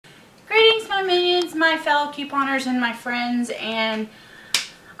greetings my fellow couponers and my friends, and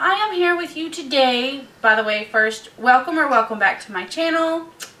I am here with you today. By the way, first, welcome back to my channel,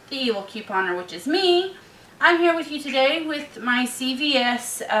 The Evil Couponer, which is me. I'm here with you today with my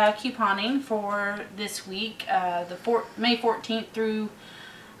CVS couponing for this week, May 14th through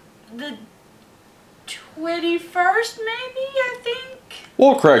the 21st, maybe, I think.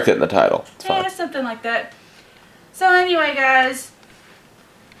 We'll correct it in the title. It's yeah, fine. Something like that. So anyway, guys,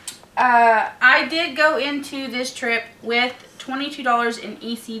 I did go into this trip with $22 in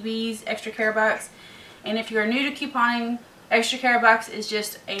ECBs, extra care bucks. And if you're new to couponing, extra care bucks is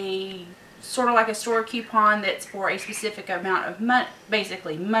just a sort of like a store coupon that's for a specific amount of money,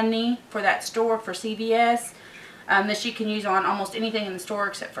 basically money for that store, for CVS, that you can use on almost anything in the store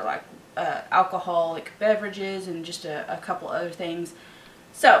except for like alcoholic beverages and just a couple other things.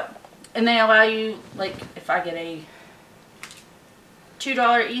 So, and they allow you, like, if I get a $2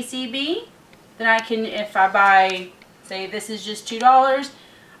 ECB, then I can, if I buy, say this is just $2,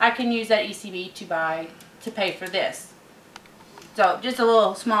 I can use that ECB to pay for this. So just a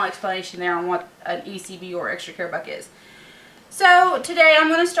little small explanation there on what an ECB or extra care buck is. So today I'm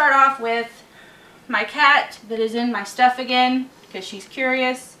going to start off with my cat that is in my stuff again because she's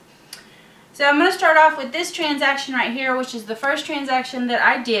curious. So I'm going to start off with this transaction right here, which is the first transaction that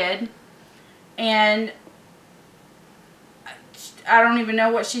I did. And I don't even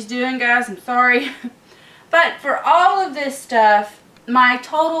know what she's doing, guys. I'm sorry. But for all of this stuff, my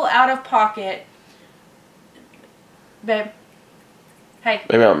total out of pocket, babe, hey.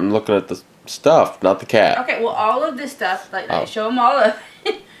 Maybe I'm looking at the stuff, not the cat. Okay, well, all of this stuff, like, show them all of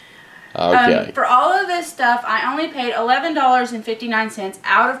it. Okay. For all of this stuff, I only paid $11.59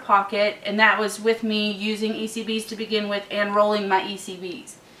 out of pocket, and that was with me using ECBs to begin with and rolling my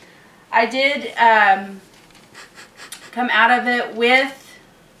ECBs. I did come out of it with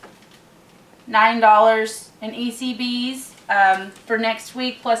 $9 in ECBs for next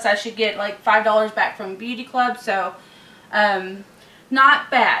week, plus I should get like $5 back from Beauty Club, so not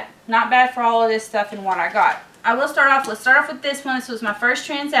bad. Not bad for all of this stuff and what I got. Let's start off with this one. This was my first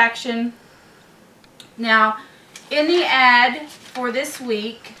transaction. Now, in the ad for this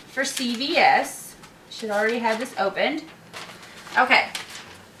week for CVS, should already have this opened. Okay.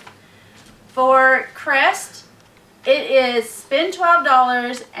 For Crest, it is spend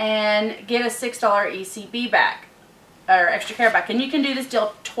 $12 and get a $6 ECB back, or extra care back. And you can do this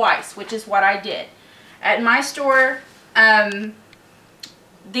deal twice, which is what I did. At my store,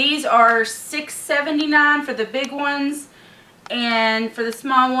 these are $6.79 for the big ones, and for the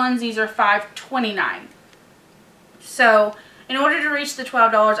small ones, these are $5.29. So, in order to reach the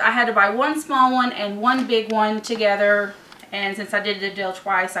 $12, I had to buy one small one and one big one together. And since I did the deal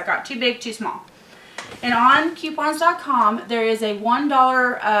twice, I got two big, two small. And on coupons.com, there is a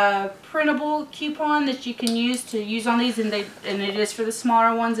 $1 printable coupon that you can use on these, and it is for the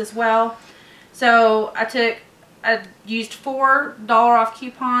smaller ones as well. So I used $4 off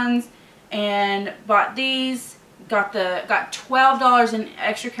coupons and bought these. Got $12 in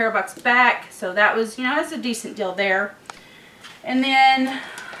extra care bucks back. So that was, you know, that's a decent deal there. And then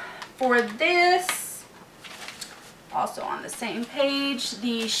for this, also on the same page,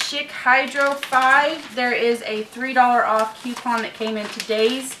 the Schick Hydro 5, there is a $3 off coupon that came in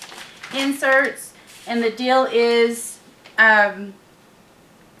today's inserts. And the deal is,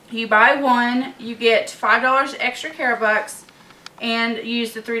 you buy one, you get $5 extra care bucks, and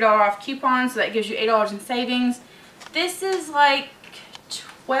use the $3 off coupon, so that gives you $8 in savings. This is like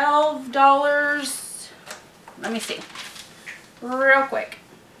 $12, let me see, real quick.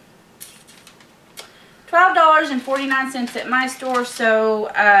 $12.49 at my store, so,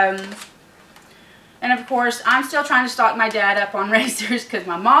 and of course, I'm still trying to stock my dad up on razors, because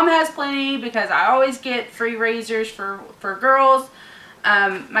my mom has plenty, because I always get free razors for girls.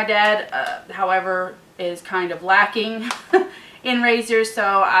 My dad, however, is kind of lacking in razors,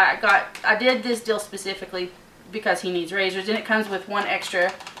 so I did this deal specifically because he needs razors, and it comes with one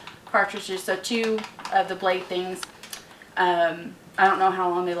extra cartridges, so two of the blade things. I don't know how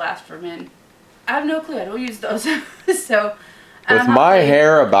long they last for men. I have no clue. I don't use those. So with my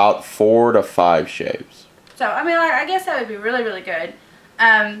hair, about 4 to 5 shaves. So I mean, I guess that would be really, really good.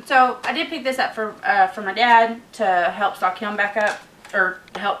 So I did pick this up for my dad to help stock him back up, or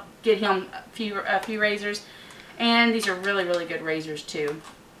help get him a few razors. And these are really, really good razors too.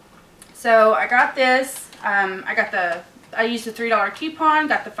 So I got this. I used the $3 coupon,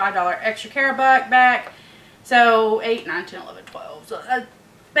 got the $5 extra care buck back. So 8, 9, 10, 11, 12. So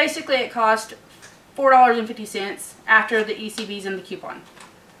basically it cost $4.50 after the ECBs and the coupon.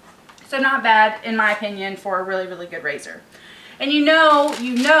 So not bad, in my opinion, for a really, really good razor. And you know,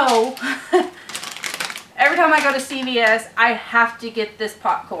 every time I go to CVS, I have to get this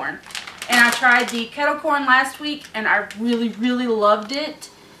popcorn. And I tried the kettle corn last week, and I really, really loved it.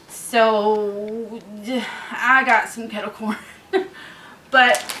 So, I got some kettle corn.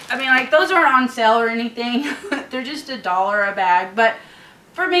 But, I mean, like, those aren't on sale or anything. They're just $1 a bag. But,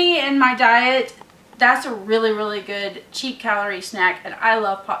 for me and my diet, that's a really, really good cheap calorie snack. And I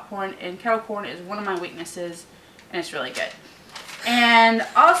love popcorn, and kettle corn is one of my weaknesses, and it's really good. And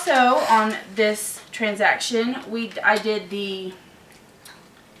also, on this transaction, I did the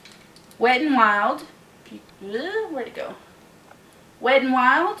Wet n Wild. Where'd it go? Wet n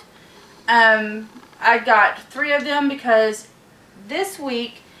Wild. I got 3 of them because this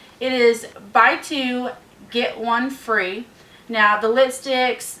week it is buy 2, get 1 free. Now the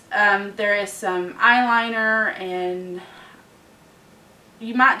lipsticks, there is some eyeliner, and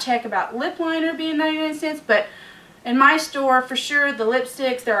you might check about lip liner being 99 cents, but in my store for sure the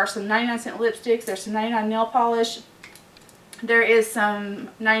lipsticks, there are some 99-cent lipsticks, there's some 99 nail polish. There is some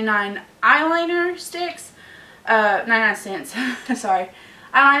 99 eyeliner sticks, 99 cents, sorry,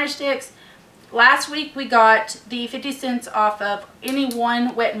 eyeliner sticks. Last week we got the 50 cents off of any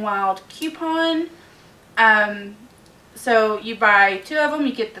one Wet n Wild coupon. So you buy 2 of them,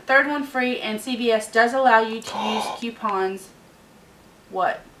 you get the 3rd one free, and CVS does allow you to use coupons.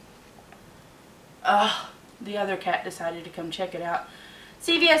 What? Oh, the other cat decided to come check it out.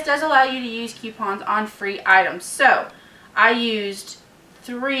 CVS does allow you to use coupons on free items. So I used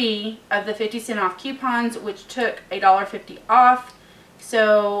 3 of the 50-cent off coupons, which took $1.50 off.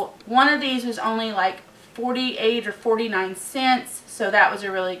 So one of these was only like 48 or 49 cents. So that was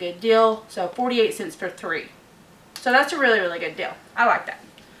a really good deal. So 48 cents for 3. So that's a really, really good deal. I like that.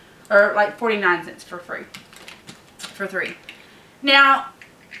 Or like 49 cents for free. For 3. Now,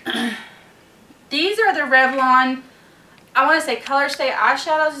 these are the Revlon, I want to say Color Stay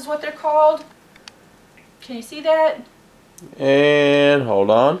eyeshadows is what they're called. Can you see that? And hold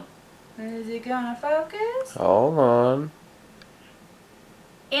on. Is it gonna focus? Hold on.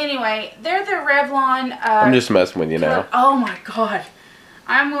 Anyway, they're the Revlon. I'm just messing with you now. Oh my god.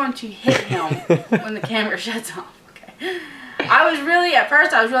 I'm going to hit him when the camera shuts off. Okay. At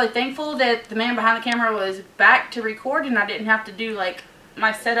first I was really thankful that the man behind the camera was back to record and I didn't have to do like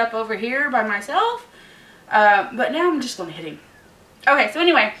my setup over here by myself. But now I'm just going to hit him. Okay, so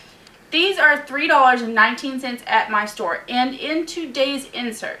anyway, these are $3.19 at my store. And in today's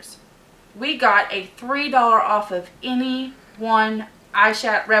inserts, we got a $3 off of any one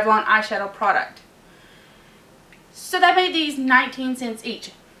Revlon eyeshadow product. So that made these 19 cents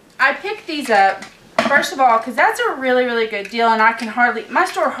each. I picked these up, first of all, because that's a really, really good deal, and my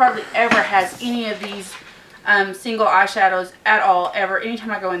store hardly ever has any of these single eyeshadows at all, ever.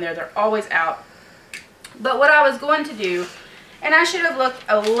 Anytime I go in there, they're always out. But what I was going to do, and I should have looked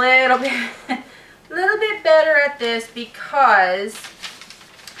a little bit better at this because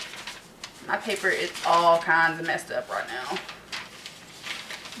my paper is all kinds of messed up right now.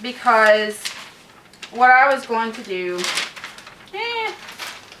 Because what I was going to do,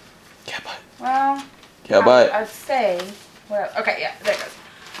 well, I'd say, well, okay, yeah, there it goes.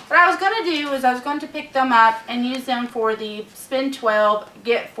 What I was going to do is I was going to pick them up and use them for the spend 12,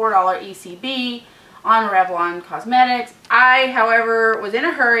 get $4 ECB on Revlon Cosmetics. I, however, was in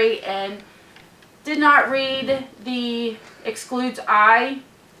a hurry and did not read the excludes I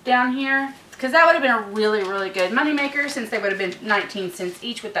down here, because that would have been a really, really good moneymaker since they would have been 19 cents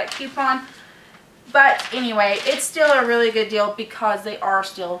each with that coupon. But anyway, it's still a really good deal because they are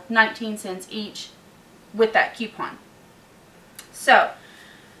still 19 cents each with that coupon. So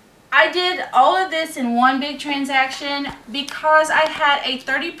I did all of this in one big transaction because I had a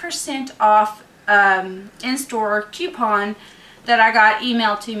 30% off in-store coupon that I got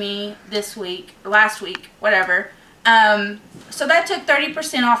emailed to me last week, whatever. So that took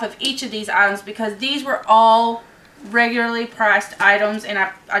 30% off of each of these items because these were all regularly priced items, and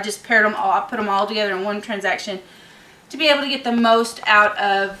I just paired them all. I put them all together in one transaction to be able to get the most out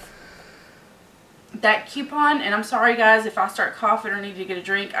of that coupon. And I'm sorry guys if I start coughing or need to get a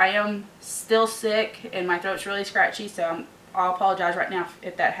drink. I am still sick and my throat's really scratchy, so I'll apologize right now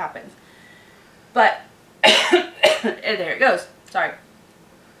if that happens. But there it goes. Sorry.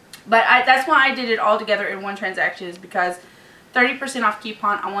 But that's why I did it all together in one transaction, is because 30% off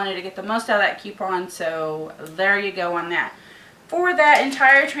coupon. I wanted to get the most out of that coupon, so there you go on that. For that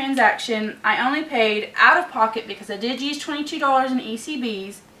entire transaction, I only paid out of pocket, because I did use $22 in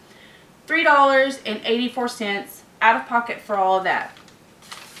ECBs, $3.84 out of pocket for all of that.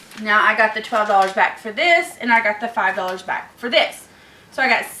 Now I got the $12 back for this, and I got the $5 back for this. So I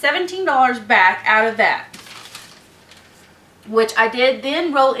got $17 back out of that, which I did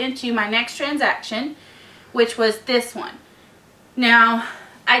then roll into my next transaction, which was this one. Now,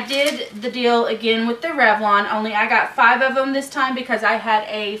 I did the deal again with the Revlon, only I got 5 of them this time because I had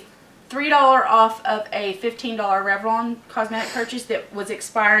a $3 off of a $15 Revlon cosmetic purchase that was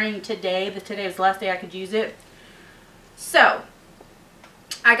expiring today. Today was the last day I could use it. So,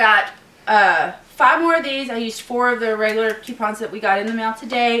 I got 5 more of these. I used 4 of the regular coupons that we got in the mail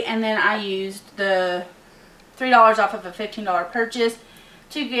today, and then I used the $3 off of a $15 purchase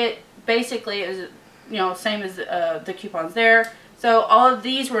to get, basically, it was, you know, same as the coupons there. So all of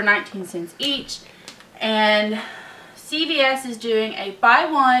these were 19 cents each, and CVS is doing a buy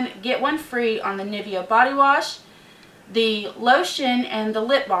one get one free on the Nivea body wash, the lotion, and the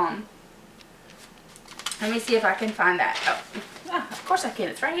lip balm. Let me see if I can find that. Oh, of course I can.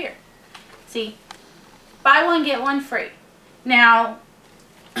 It's right here. See, buy one get one free. Now,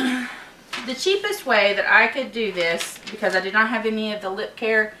 the cheapest way that I could do this, because I did not have any of the lip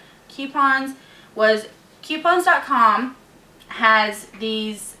care coupons, was coupons.com has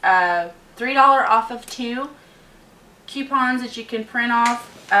these $3 off of 2 coupons that you can print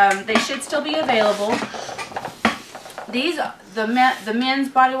off. They should still be available. These, the men's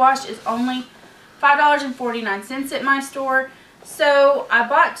body wash is only $5.49 at my store. So I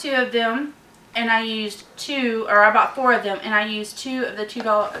bought 2 of them, and I used 2, or I bought 4 of them, and I used 2 of the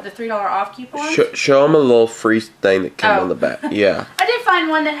 $3 off coupons. Show them a little free thing that came on the back. Yeah. I did find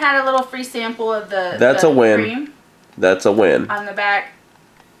one that had a little free sample of the That's a win. cream. That's a win. On the back,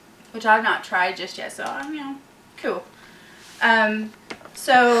 which I've not tried just yet, so you know, cool.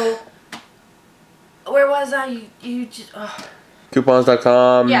 So where was I? You just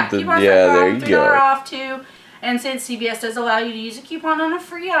Coupons.com. Yeah, coupons.com. Yeah, there you $3 go. off too. And since CVS does allow you to use a coupon on a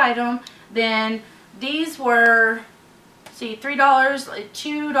free item, then these were, see, $3,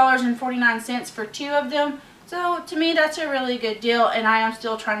 $2.49 for 2 of them. So to me, that's a really good deal, and I am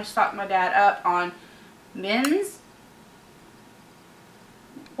still trying to stock my dad up on men's.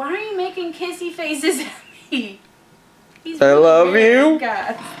 Why are you making kissy faces at me? I love you.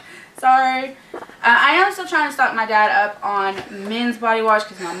 God. Sorry. I am still trying to stock my dad up on men's body wash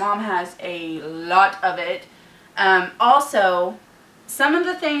because my mom has a lot of it. Also, some of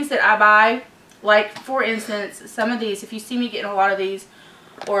the things that I buy, like for instance, some of these, if you see me getting a lot of these,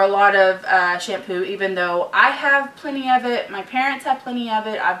 or a lot of shampoo, even though I have plenty of it, my parents have plenty of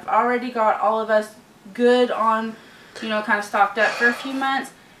it, I've already got all of us good on, you know, kind of stocked up for a few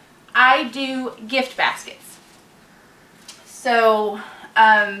months. I do gift baskets. So,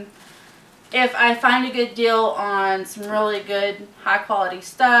 if I find a good deal on some really good high quality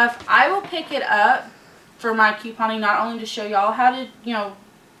stuff, I will pick it up for my couponing, not only to show y'all how to, you know,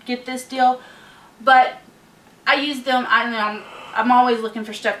 get this deal, but I use them, I'm always looking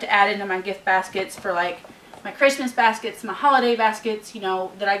for stuff to add into my gift baskets for like my Christmas baskets, my holiday baskets, you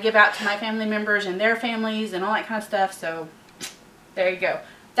know, that I give out to my family members and their families and all that kind of stuff. So, there you go.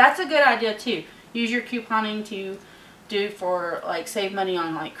 That's a good idea too. Use your couponing to do for like save money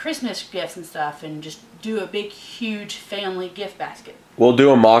on like Christmas gifts and stuff, and just do a big huge family gift basket. We'll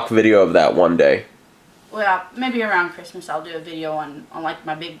do a mock video of that one day. Well, maybe around Christmas I'll do a video on like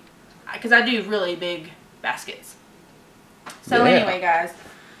my big, because I do really big baskets. So anyway guys,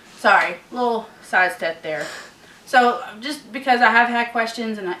 sorry, little sidestep there. So just because I have had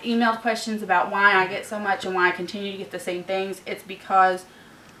questions and I emailed questions about why I get so much and why I continue to get the same things, it's because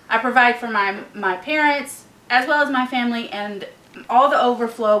I provide for my parents as well as my family, and all the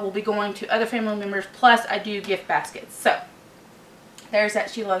overflow will be going to other family members, plus I do gift baskets. So there's that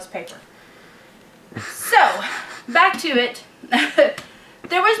She Loves paper. So back to it.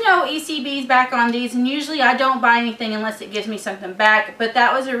 There was no ECBs back on these, and usually I don't buy anything unless it gives me something back, but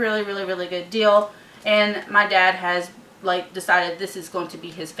that was a really, really, really good deal, and my dad has like decided this is going to be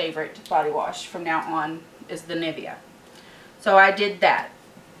his favorite body wash from now on, is the Nivea. So I did that.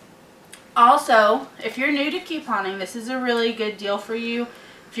 Also, if you're new to couponing, this is a really good deal for you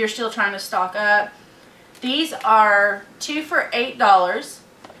if you're still trying to stock up. These are 2 for $8,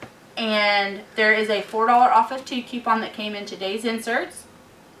 and there is a $4 off of 2 coupon that came in today's inserts.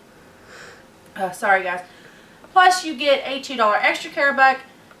 Sorry guys. Plus you get a $2 extra care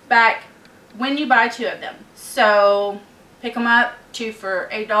back when you buy 2 of them. So pick them up, 2 for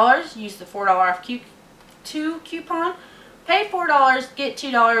 $8, use the $4 off 2 coupon. Pay $4, get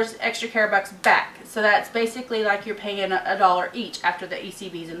 $2 extra care bucks back. So that's basically like you're paying $1 each after the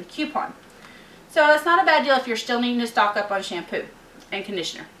ECBs and the coupon. So it's not a bad deal if you're still needing to stock up on shampoo and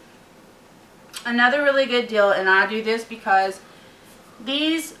conditioner. Another really good deal, and I do this because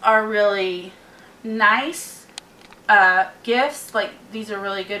these are really nice gifts. Like, these are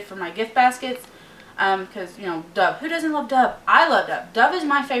really good for my gift baskets. Because, you know, Dove. Who doesn't love Dove? I love Dove. Dove is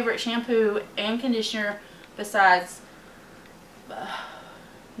my favorite shampoo and conditioner besides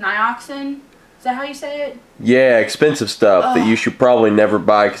Nioxin. Is that how you say it? Yeah, expensive stuff that you should probably never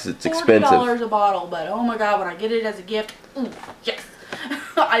buy because it's expensive. $40 a bottle, but oh my god, when I get it as a gift, ooh, yes.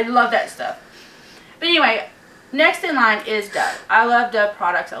 I love that stuff. But anyway, next in line is Dove. I love Dove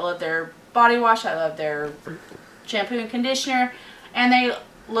products. I love their body wash. I love their shampoo and conditioner. And they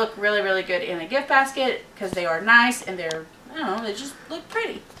look really, really good in a gift basket because they are nice and they're, I don't know, they just look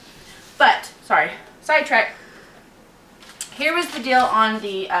pretty. But, sorry, sidetrack. Here was the deal on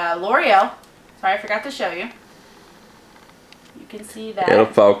the L'Oreal. Sorry, I forgot to show you. You can see that. It'll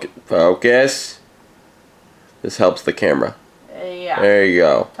focus. This helps the camera. Yeah. There you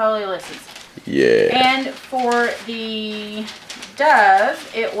go. Totally listens. Yeah. And for the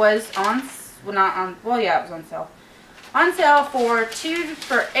Dove, it was on, well not on, well yeah, it was on sale. On sale for 2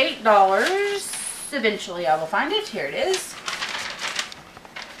 for $8. Eventually I will find it. Here it is.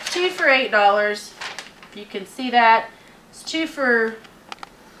 2 for $8. You can see that. It's 2 for,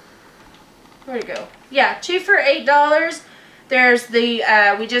 where'd it go? Yeah, 2 for $8. There's the,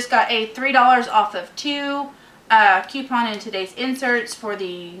 we just got a $3 off of 2 coupon in today's inserts for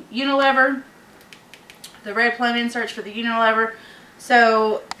the Unilever. The Red Plum inserts for the Unilever.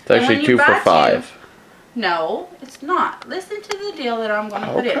 So, it's actually 2 for $5. No, it's not. Listen to the deal that I'm going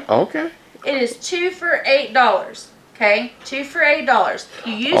to put in. Okay. It is 2 for $8. Okay? 2 for $8.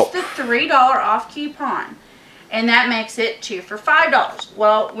 You use the $3 off coupon. And that makes it 2 for $5.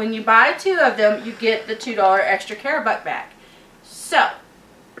 Well, when you buy 2 of them, you get the $2 extra care buck back. So,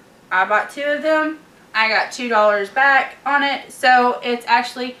 I bought 2 of them. I got $2 back on it. So, it's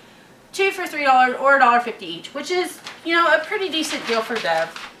actually 2 for $3 or $1.50 each, which is, you know, a pretty decent deal for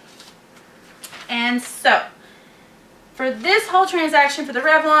Dove. And so, for this whole transaction for the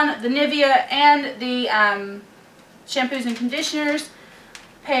Revlon, the Nivea, and the shampoos and conditioners,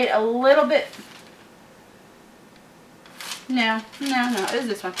 paid a little bit. No, it was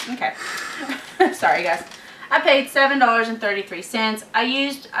this one. Okay. Sorry, guys. I paid $7.33.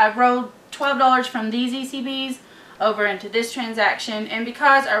 I rolled $12 from these ECBs over into this transaction, and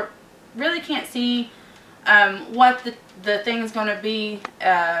because I really can't see what the thing's going to be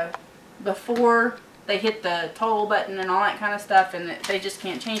before they hit the total button and all that kind of stuff, and they just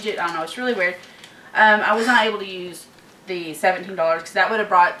can't change it. I don't know. It's really weird. I was not able to use the $17 because that would have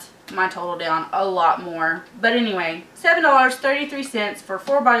brought my total down a lot more. But anyway, $7.33 for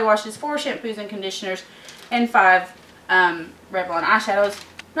 4 body washes, 4 shampoos and conditioners, and 5 Revlon eyeshadows.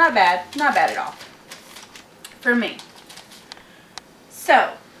 Not bad. Not bad at all for me.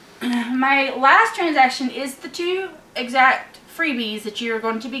 So, my last transaction is the 2 exact freebies that you're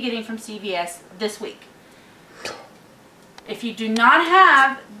going to be getting from CVS this week. If you do not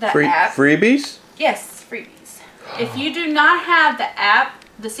have the app... Freebies? Yes, freebies. If you do not have the app,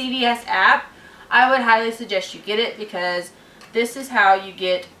 the CVS app, I would highly suggest you get it, because this is how you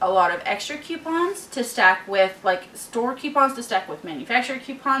get a lot of extra coupons to stack with, like store coupons to stack with manufacturer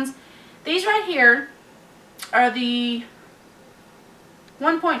coupons. These right here are the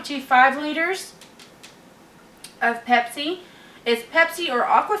 1.25 liters of Pepsi. It's Pepsi or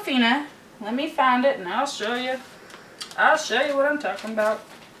Aquafina. Let me find it and I'll show you. I'll show you what I'm talking about.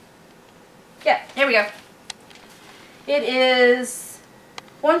 Yeah, here we go. It is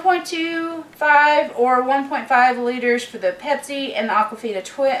 1.25 or 1.5 liters for the Pepsi, and the Aquafina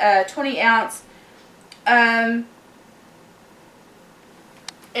 20 ounce.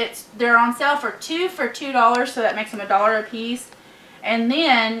 They're on sale for 2 for $2, so that makes them $1 a piece. And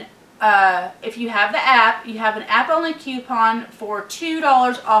then if you have the app, you have an app only coupon for $2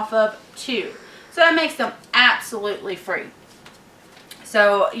 off of 2. So that makes them absolutely free.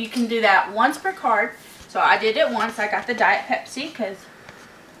 So you can do that once per card. So I did it once. I got the Diet Pepsi because,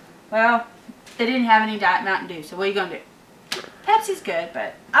 well, they didn't have any Diet Mountain Dew. So what are you going to do? Pepsi's good,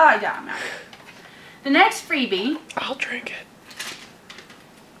 but I like Diet Mountain Dew. The next freebie. I'll drink it.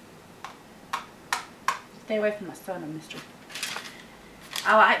 Stay away from my soda, mister.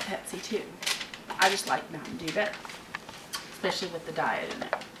 I like Pepsi too. I just like Mountain Dew better. Especially with the diet in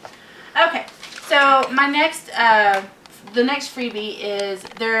it. Okay, so my next, the next freebie is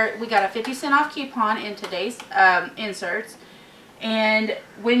we got a 50-cent off coupon in today's inserts. And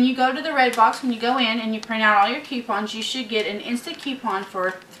when you go to the red box, when you go in and you print out all your coupons, you should get an instant coupon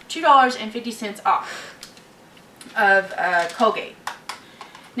for $2.50 off of Colgate.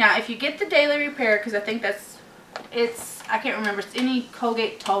 Now, if you get the daily repair, because I think I can't remember, it's any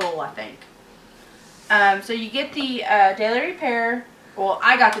Colgate Total, I think. So you get the daily repair. Well,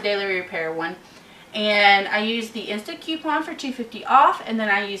 I got the daily repair one, and I used the instant coupon for $2.50 off, and then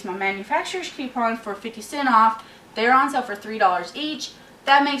I used my manufacturer's coupon for 50 cents off. They're on sale for $3 each.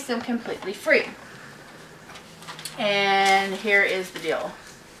 That makes them completely free. And here is the deal.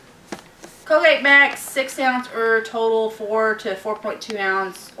 Colgate Max 6 ounce or total 4 to 4.2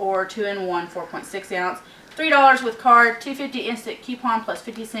 ounce or 2-in-1 4.6 ounce. $3 with card, $2.50 instant coupon plus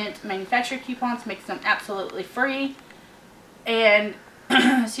 50-cent manufacturer coupons makes them absolutely free. And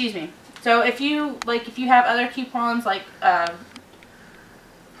excuse me. So if you have other coupons like I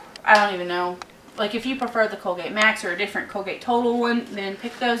don't even know, like if you prefer the Colgate Max or a different Colgate Total one, then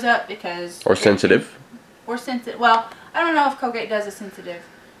pick those up because or sensitive. Or sensitive. Well, I don't know if Colgate does a sensitive,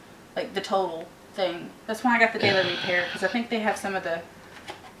 like the Total thing. That's when I got the Daily Repair because I think they have some of the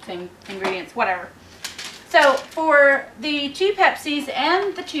same ingredients. Whatever. So for the 2 Pepsis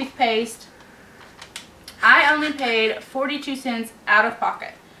and the toothpaste, I only paid 42 cents out of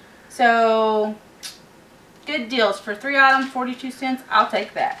pocket. So good deals for 3 items, 42 cents. I'll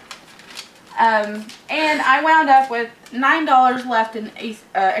take that. And I wound up with $9 left in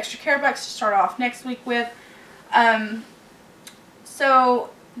extra care bucks to start off next week with. So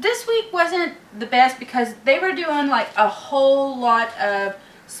this week wasn't the best because they were doing like a whole lot of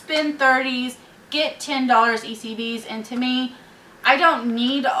spend 30s, get $10 ECBs, and to me, I don't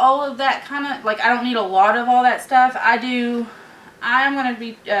need all of that kind of, like I don't need a lot of all that stuff. I'm going to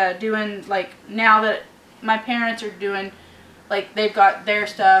be doing, like, now that my parents are doing, like, they've got their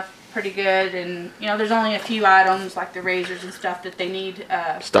stuff pretty good, and, you know, there's only a few items, like the razors and stuff that they need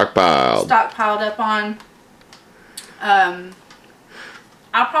stockpiled up on.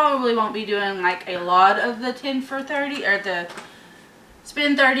 I probably won't be doing, like, a lot of the 10 for 30, or the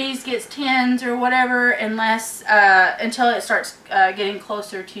spend 30s gets 10s or whatever, unless, until it starts getting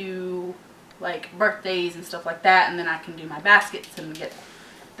closer to, like, birthdays and stuff like that, and then I can do my baskets and get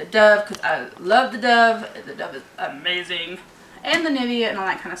the Dove, because I love the Dove. The Dove is amazing. And the Nivea and all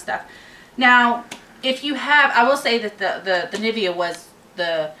that kind of stuff. Now, if you have, I will say that the Nivea was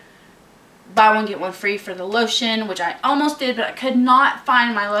the buy one get one free for the lotion, which I almost did, but I could not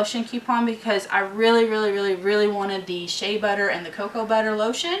find my lotion coupon because I really wanted the shea butter and the cocoa butter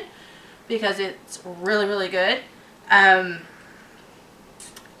lotion because it's really good. I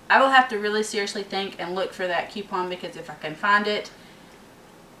will have to really seriously think and look for that coupon because if I can find it,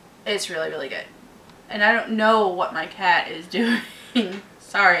 it's really good. And I don't know what my cat is doing.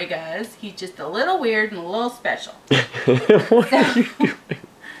 Sorry guys, he's just a little weird and a little special. What are you doing?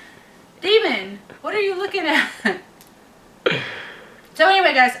 Demon, what are you looking at? So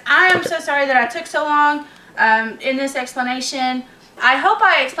anyway guys, I am so sorry that I took so long in this explanation. I hope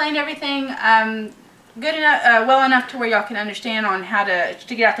I explained everything good enough, well enough to where y'all can understand on how to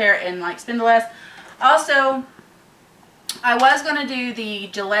get out there and like spend less. Also, I was going to do the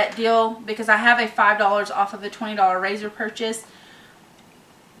Gillette deal because I have a $5 off of a $20 razor purchase.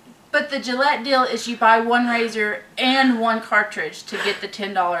 But the Gillette deal is you buy one razor and one cartridge to get the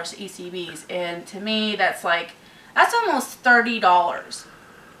 $10 ECBs. And to me, that's almost $30.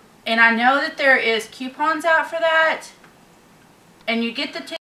 And I know that there is coupons out for that. And you get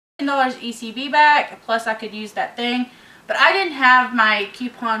the $10 ECB back, plus I could use that thing. But I didn't have my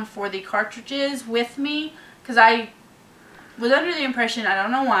coupon for the cartridges with me because I was under the impression, I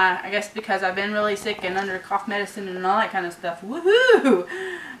don't know why, I guess because I've been really sick and under cough medicine and all that kind of stuff. Woohoo!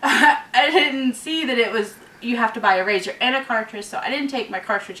 I didn't see that it was, you have to buy a razor and a cartridge, so I didn't take my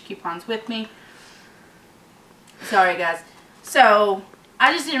cartridge coupons with me. Sorry guys. So,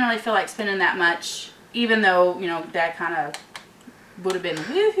 I just didn't really feel like spending that much, even though, you know, Dad kind of would have been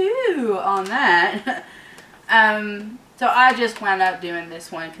woohoo on that. So I just wound up doing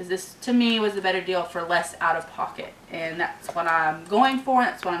this one because this, to me, was the better deal for less out of pocket. And that's what I'm going for.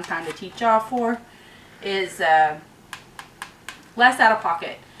 That's what I'm trying to teach y'all for, is less out of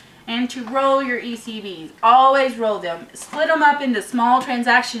pocket. And to roll your ECBs. Always roll them. Split them up into small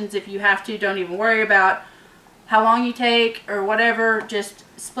transactions if you have to. Don't even worry about how long you take or whatever. Just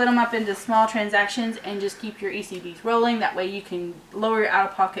split them up into small transactions and just keep your ECBs rolling. That way you can lower your out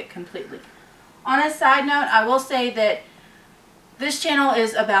of pocket completely. On a side note, I will say that this channel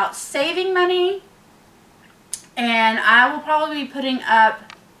is about saving money, and I will probably be putting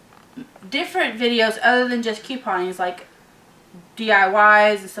up different videos other than just couponings, like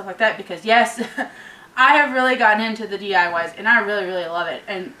DIYs and stuff like that, because yes, I have really gotten into the DIYs and I really love it.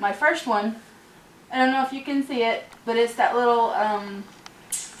 And my first one, I don't know if you can see it, but it's that little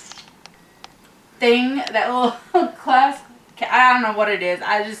thing, that little glass, I don't know what it is,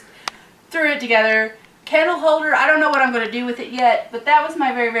 I just threw it together. Candle holder, I don't know what I'm going to do with it yet, but that was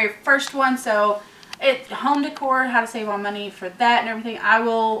my very first one. So it's home decor, how to save on money for that and everything. I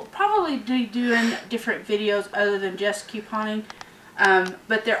will probably be doing different videos other than just couponing,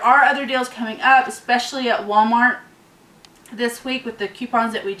 but there are other deals coming up, especially at Walmart. this week with the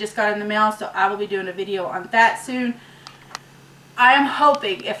coupons that we just got in the mail, so I will be doing a video on that soon. I am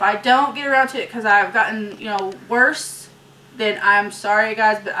hoping, if I don't get around to it because I've gotten, you know, worse, then I'm sorry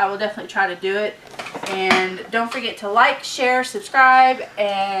guys, but I will definitely try to do it. And don't forget to like, share, subscribe,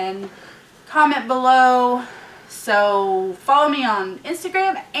 and comment below. So follow me on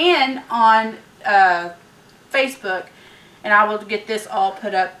Instagram and on Facebook, and I will get this all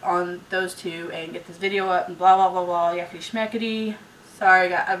put up on those two and get this video up and blah blah blah blah yakety schmeckety. Sorry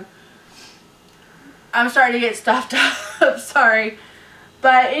guys, I'm starting to get stuffed up. Sorry.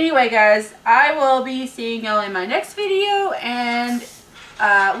 But anyway guys, I will be seeing y'all in my next video, and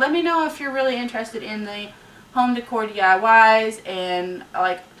let me know if you're really interested in the home decor DIYs and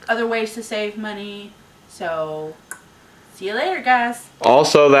like other ways to save money. So see you later guys.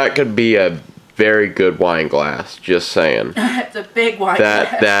 Also, that could be a very good wine glass, just saying. It's a big wine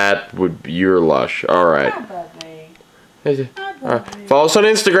glass. That would be your lush. Alright. Hi, Alright. Follow us on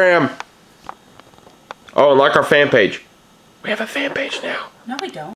Instagram. Oh, and like our fan page. We have a fan page now. No, we don't.